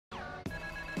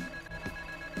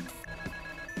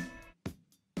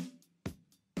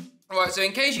Alright, so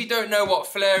in case you don't know what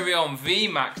Flareon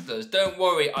VMAX does, don't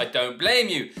worry, I don't blame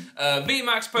you.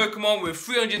 VMAX Pokemon with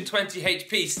 320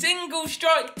 HP, single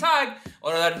strike tag,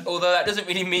 although that doesn't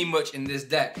really mean much in this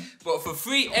deck. But for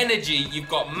free energy, you've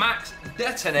got Max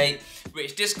Detonate,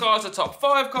 which discards the top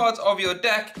 5 cards of your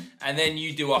deck, and then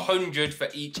you do 100 for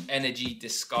each energy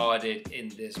discarded in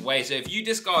this way. So if you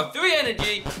discard 3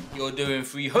 energy, you're doing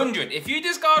 300. If you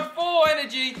discard 4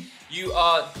 energy, you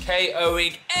are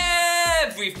KOing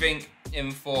everything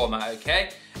in format,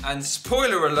 okay? And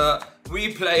spoiler alert,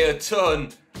 we play a ton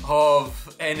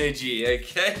of energy,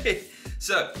 okay?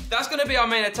 So that's gonna be our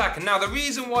main attack. And now the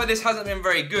reason why this hasn't been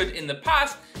very good in the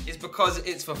past is because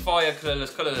it's for fire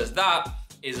colorless. That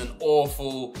is an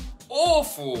awful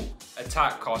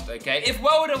attack cost, okay? If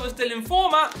Welder was still in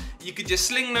format, you could just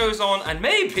sling those on and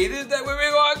maybe this deck would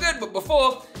be quite good, but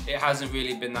before, it hasn't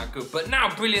really been that good. But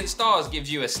now Brilliant Stars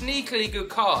gives you a sneakily good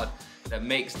card that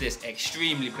makes this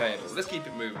extremely playable. Let's keep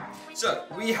it moving. So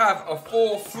we have a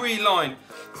 4-3 line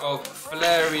of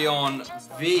Flareon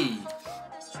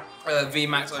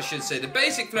VMAX, I should say. The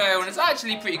basic Flareon is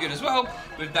actually pretty good as well,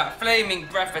 with that Flaming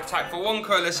Breath attack. For 1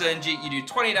 colorless energy, you do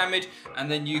 20 damage, and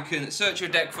then you can search your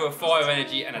deck for a fire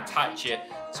energy and attach it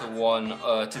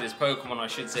to this Pokemon, I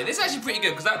should say. This is actually pretty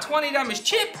good, because that 20 damage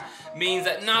chip means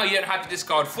that now you don't have to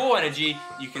discard 4 energy,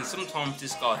 you can sometimes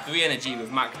discard 3 energy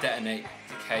with Max Detonate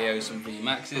to KO some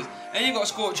VMAXs. Then you've got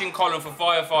Scorching Column for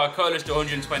fire colorless to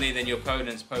 120, then your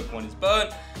opponent's Pokemon is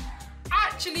burnt.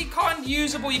 Actually kind of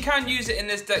usable, you can use it in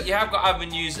this deck, you have got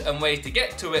avenues and ways to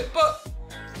get to it, but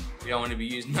we don't want to be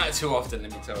using that too often,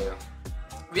 let me tell you.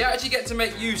 We actually get to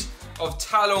make use of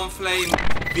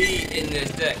Talonflame V in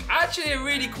this deck. Actually a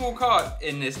really cool card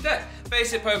in this deck.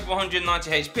 Basic Pokemon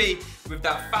 190 HP with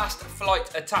that fast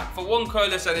flight attack. For 1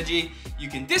 colorless energy, you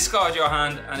can discard your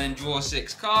hand and then draw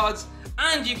 6 cards,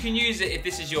 and you can use it if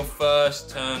this is your first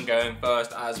turn going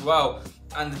first as well.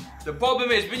 And the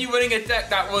problem is, when you're running a deck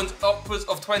that runs upwards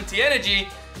of 20 energy,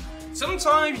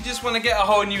 sometimes you just want to get a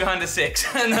whole new hand of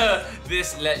 6, and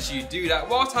this lets you do that,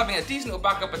 whilst having a decent little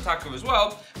backup attacker as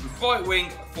well. With Bright Wing,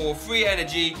 for 3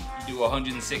 energy, you do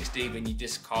 160 when you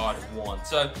discard 1.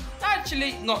 So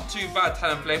actually not too bad.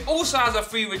 Talonflame also has a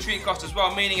free retreat cost as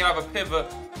well, meaning you have a pivot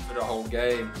for the whole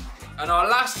game. And our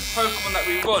last Pokemon that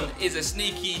we run is a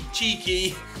sneaky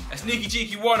cheeky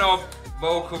one of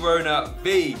Volcarona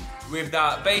V, with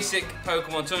that basic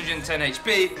Pokemon 210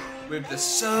 HP with the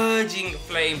Surging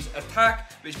Flames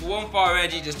attack, which for 1 fire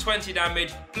energy does 20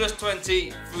 damage, plus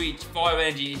 20 for each fire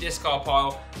energy you discard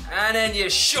pile, and then you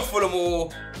shuffle them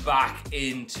all back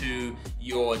into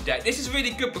your deck. This is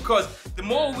really good because the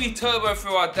more we turbo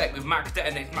through our deck with Max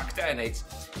Detonates,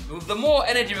 the more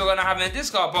energy we're going to have in the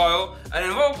discard pile, and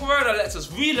then Volcarona lets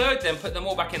us reload them, put them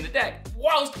all back in the deck,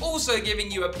 whilst also giving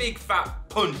you a big fat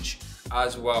punch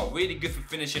as well. Really good for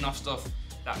finishing off stuff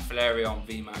that Flareon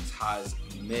VMAX has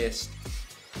missed.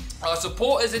 Our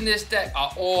supporters in this deck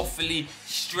are awfully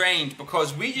strange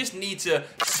because we just need to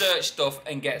search stuff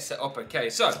and get set up, okay?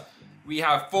 So we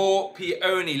have 4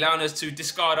 Peony, allowing us to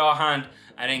discard our hand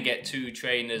and then get 2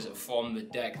 trainers from the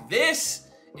deck. This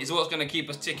is what's going to keep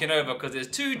us ticking over, because there's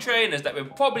 2 trainers that we're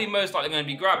probably most likely going to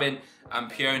be grabbing, and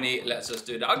Peony lets us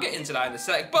do that. I'll get into that in a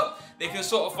sec, but they can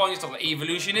sort of find stuff like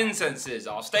Evolution Incenses,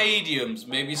 our Stadiums,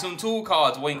 maybe some tool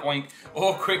cards, wink wink,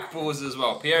 or Quick Balls as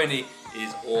well. Peony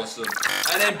is awesome.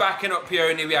 And then backing up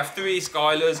Peony, we have 3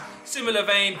 Skylers. Similar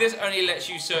vein, this only lets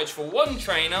you search for 1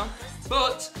 trainer,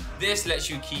 but this lets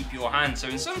you keep your hand. So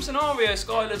in some scenarios,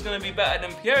 Skyler's going to be better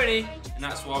than Peony, and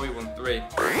that's why we won 3.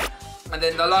 And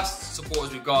then the last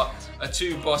supporters we've got are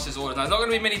 2 bosses orders. Now, there's not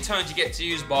going to be many turns you get to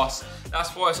use boss. That's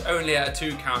why it's only at a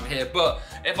 2 count here. But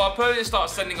if our opponent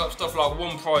starts sending up stuff like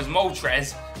 1 prize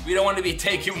Moltres, we don't want to be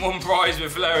taking 1 prize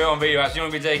with Flareon VMAX. You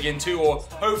want to be taking 2 or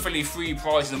hopefully 3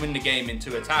 prizes and win the game in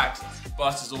 2 attacks.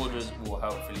 Boss's orders will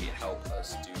hopefully help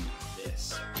us do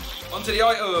this. Onto the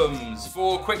items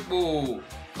for Quick Ball,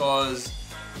 because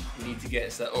we need to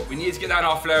get set up. We need to get down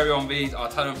our Flareon Vs, our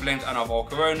Talonflames, and our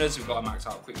Volcaronas. We've got to max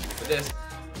out quickly for this.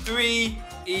 3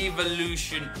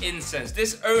 Evolution Incense.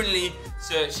 This only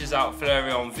searches out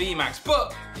Flareon VMAX,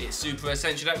 but it's super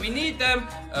essential that we need them,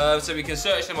 so we can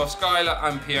search them off Skylar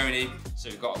and Peony. So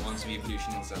we've got to run some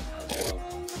Evolution Incense as well.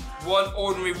 1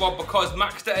 ordinary Rod, because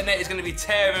Max Detonate is going to be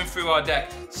tearing through our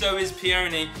deck. So is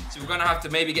Peony. So we're going to have to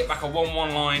maybe get back a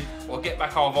 1-1 line or get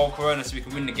back our Volcarona so we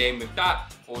can win the game with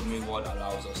that. Ordinary Rod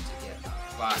allows us to get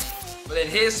that back. But then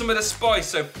here's some of the spice.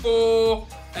 So 4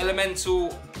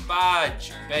 Elemental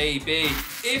Badge, baby.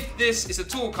 If this is a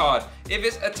tool card, if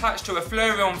it's attached to a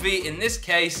Flareon V in this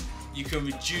case, you can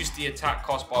reduce the attack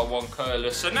cost by 1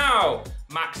 colorless. So now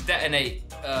Max Detonate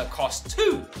costs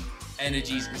 2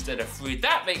 energies instead of 3.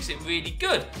 That makes it really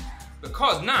good.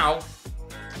 Because now,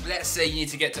 let's say you need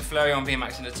to get to Flareon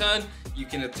VMAX in a turn, you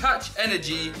can attach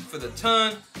energy for the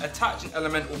turn, attach an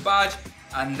elemental badge,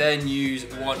 and then use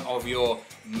one of your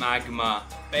magma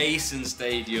basin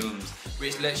stadiums,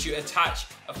 which lets you attach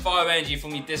a fire energy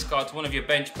from your discard to one of your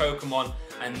bench Pokemon,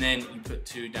 and then you put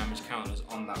 2 damage counters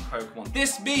on that Pokemon.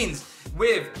 This means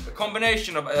with a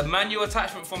combination of a manual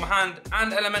attachment from hand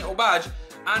and elemental badge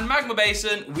and magma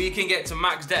basin, we can get to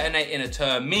max detonate in a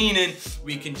turn, meaning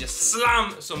we can just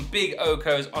slam some big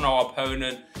ohkos on our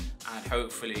opponent and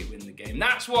hopefully win the game.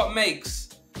 That's what makes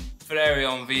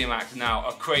Flareon VMAX now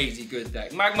a crazy good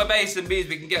deck. Magma Basin means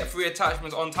we can get 3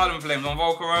 attachments on Talonflames, on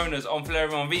Volcaronas, on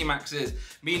Flareon VMAXs,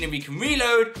 meaning we can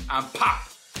reload and pop.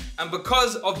 And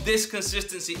because of this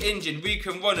consistency engine, we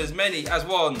can run as many as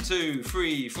 1, 2,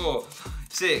 3, 4,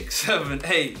 6, 7,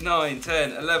 8, 9,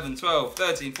 10, 11, 12,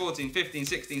 13, 14, 15,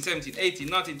 16, 17, 18,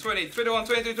 19, 20, 21,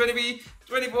 22, 23,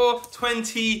 24,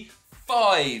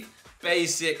 25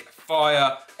 basic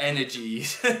fire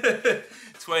energies.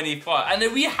 25. And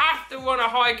then we have to run a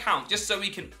high count just so we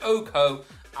can ohko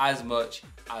as much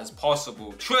as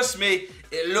possible. Trust me,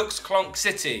 it looks Clonk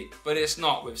City, but it's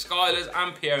not. With Skylers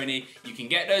and Peony, you can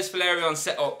get those Flareon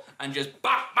set up and just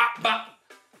bap, bap, bap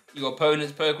your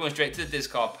opponent's Pokemon straight to the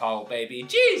discard pile, baby.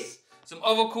 Jeez! Some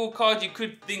other cool cards you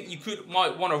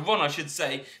might want to run, I should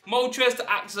say. Moltres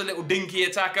to act as a little dinky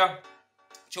attacker.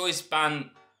 Choice Band.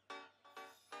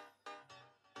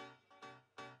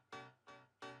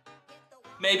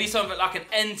 Maybe something like an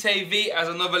NTV as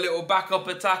another little backup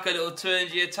attacker, little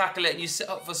turn-G attacker, letting you set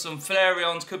up for some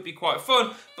Flareons could be quite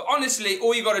fun. But honestly,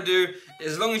 all you gotta do,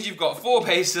 is as long as you've got 4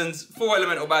 Basins, 4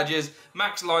 elemental badges,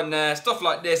 max line there, stuff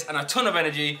like this, and a ton of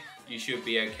energy, you should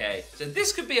be okay. So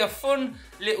this could be a fun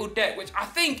little deck, which I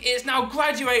think is now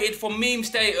graduated from meme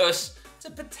status to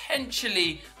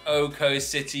potentially ohko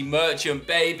City Merchant,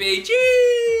 baby.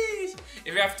 Jeez!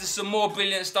 If you're after some more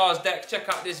Brilliant Stars decks, check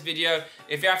out this video.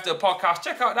 If you're after a podcast,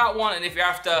 check out that one. And if you're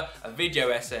after a video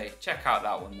essay, check out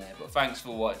that one there. But thanks for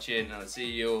watching, and I'll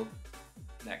see you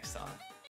next time.